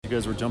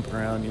guys were jumping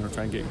around,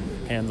 trying to get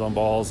hands on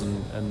balls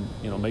and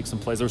make some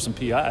plays. There were some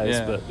PIs,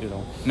 but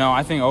No,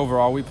 I think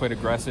overall we played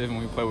aggressive and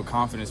we played with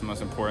confidence.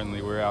 Most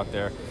importantly, we were out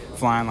there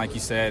flying, like you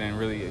said, and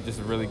really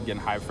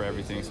getting hyped for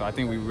everything. So I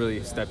think we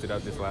really stepped it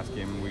up this last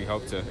game, and we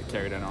hope to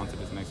carry that on to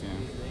this next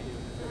game.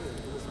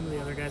 Some of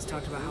the other guys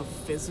talked about how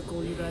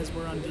physical you guys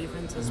were on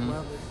defense as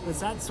well. Was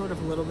that sort of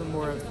a little bit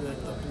more of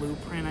the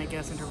blueprint, I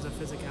guess, in terms of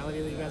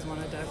physicality that you guys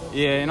want to tackle?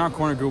 Yeah, in our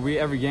corner group,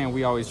 every game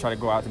we always try to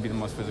go out to be the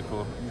most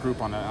physical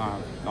group on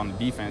the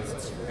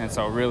defense. And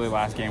so really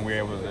last game we were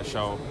able to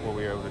show what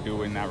we were able to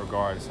do in that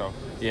regard. So,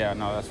 yeah,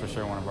 no, that's for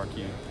sure one of our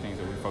key things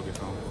that we focus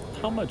on.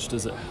 How much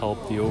does it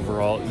help the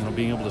overall,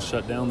 being able to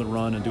shut down the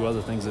run and do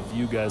other things if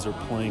you guys are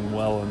playing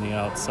well on the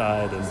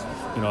outside and,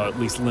 at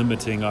least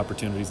limiting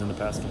opportunities in the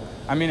pass game?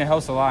 I mean, it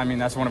helps a lot. I mean,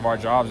 that's one of our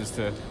jobs is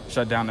to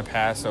shut down the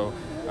pass so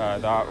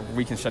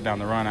we can shut down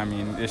the run. I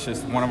mean, it's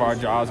just one of our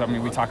jobs. I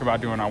mean, we talk about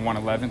doing our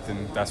 111th,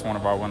 and that's one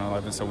of our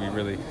 111th, so we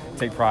really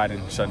take pride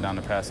in shutting down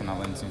the pass and not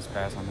letting teams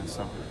pass on this.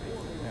 So.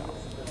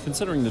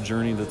 Considering the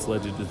journey that's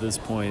led you to this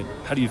point,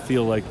 how do you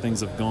feel like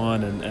things have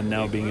gone and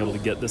now being able to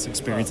get this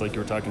experience like you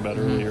were talking about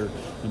earlier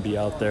and be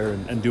out there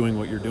and doing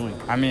what you're doing?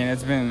 I mean,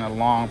 it's been a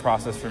long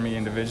process for me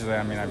individually.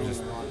 I mean,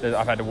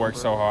 I've had to work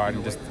so hard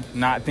and just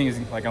not things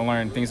like I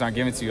learned, things aren't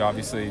given to you,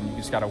 obviously, and you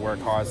just got to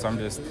work hard. So I'm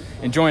just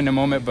enjoying the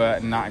moment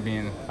but not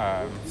being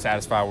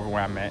satisfied with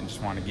where I'm at and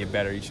just want to get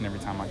better each and every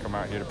time I come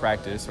out here to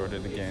practice or to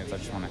the games. I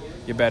just want to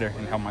get better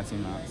and help my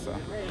team out. So.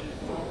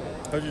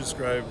 How would you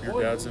describe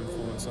your dad's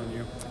influence on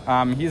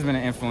you? He's been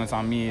an influence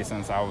on me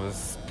since I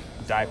was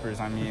diapers.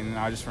 I mean,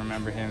 I just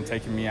remember him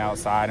taking me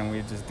outside and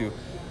we'd just do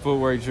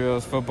footwork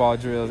drills, football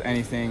drills,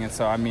 anything. And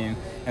so, I mean,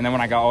 and then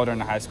when I got older in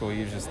high school,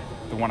 he was just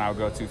the one I would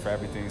go to for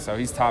everything. So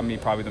he's taught me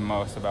probably the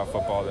most about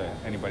football that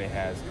anybody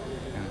has.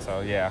 And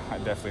so, yeah, I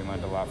definitely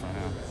learned a lot from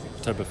him.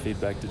 What type of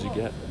feedback did you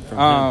get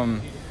from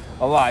him?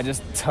 A lot,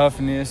 just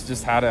toughness,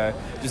 just how to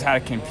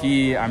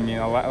compete. I mean,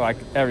 a lot, like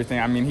everything.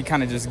 I mean, he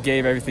kind of just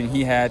gave everything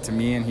he had to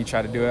me, and he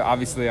tried to do it.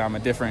 Obviously, I'm a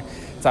different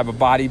type of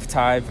body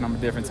type, and I'm a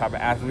different type of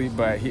athlete.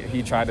 But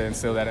he tried to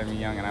instill that in me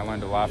young, and I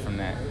learned a lot from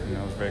that.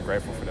 I was very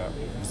grateful for that.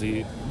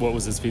 What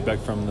was his feedback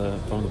from the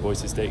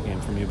Boise State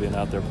game, from you being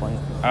out there playing?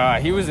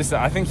 He was just.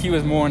 I think he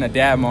was more in a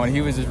dad mode.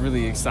 He was just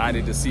really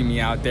excited to see me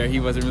out there.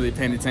 He wasn't really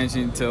paying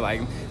attention to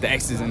like the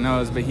X's and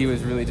O's, but he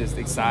was really just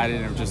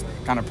excited and just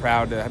kind of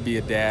proud to be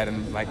a dad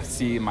and like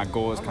see my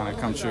goals kind of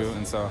come true.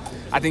 And so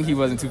I think he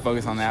wasn't too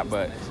focused on that,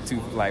 but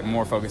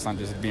more focused on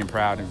just being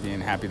proud and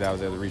being happy that I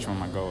was able to reach one of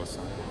my goals.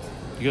 So.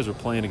 You guys were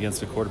playing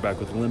against a quarterback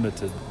with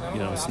limited,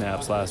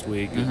 snaps last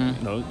week.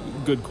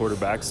 Good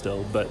quarterback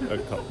still, but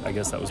I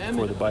guess that was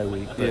before the bye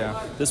week.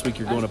 But this week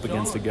you're going up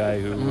against a guy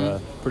who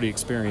pretty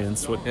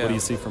experienced. What do you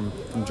see from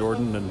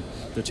Jordan and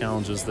the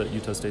challenges that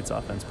Utah State's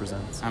offense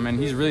presents? I mean,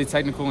 he's really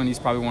technical, and he's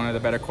probably one of the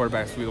better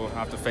quarterbacks we will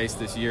have to face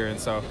this year. And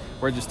so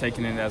we're just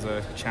taking it as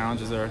a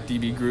challenge as our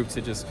DB group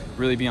to just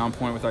really be on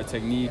point with our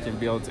technique and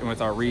be able to,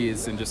 with our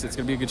reads, and just it's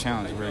going to be a good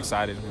challenge. We're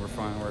excited, we're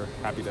fun, we're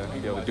happy to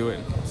be able to do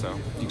it. So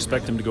you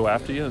expect him to go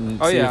after you and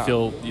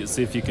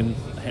see if you can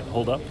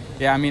hold up?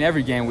 Yeah, I mean,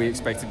 every game we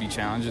expect to be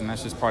challenged, and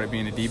that's just part of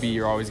being a DB.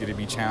 You're always going to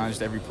be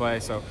challenged every play.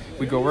 So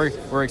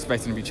we're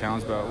expecting to be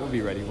challenged, but we'll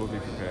be ready. We'll be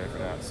prepared for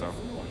that. So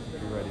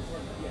be ready.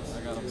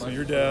 So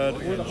your dad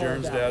and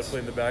Jaron's dad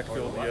played in the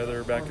backfield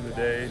together back in the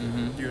day.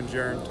 Do you and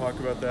Jaron talk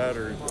about that,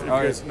 or have you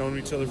guys known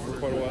each other for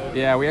quite a while?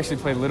 Yeah, we actually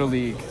played Little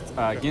League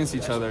against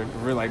each other.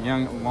 We were like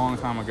long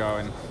time ago,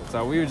 and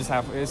so we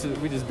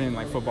just been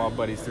like football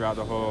buddies throughout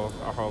our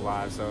whole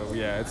lives. So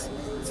yeah,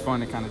 it's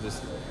fun to kind of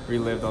just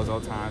relive those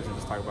old times and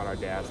just talk about our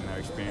dads and their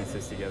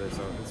experiences together.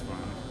 So it's fun.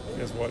 You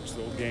guys watch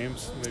the old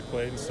games they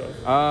played and stuff?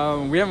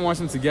 We haven't watched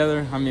them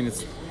together. I mean,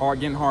 it's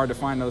getting hard to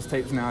find those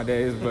tapes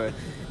nowadays, but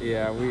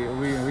yeah,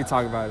 we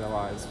talk about it a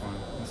lot. It's fun.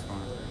 It's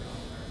fun.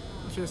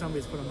 I'm sure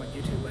somebody's put them on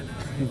YouTube by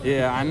now. Right?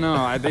 Yeah, I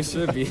know. They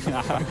should be.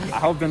 I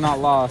hope they're not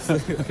lost.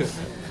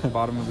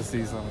 Bottom of the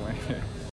sea somewhere.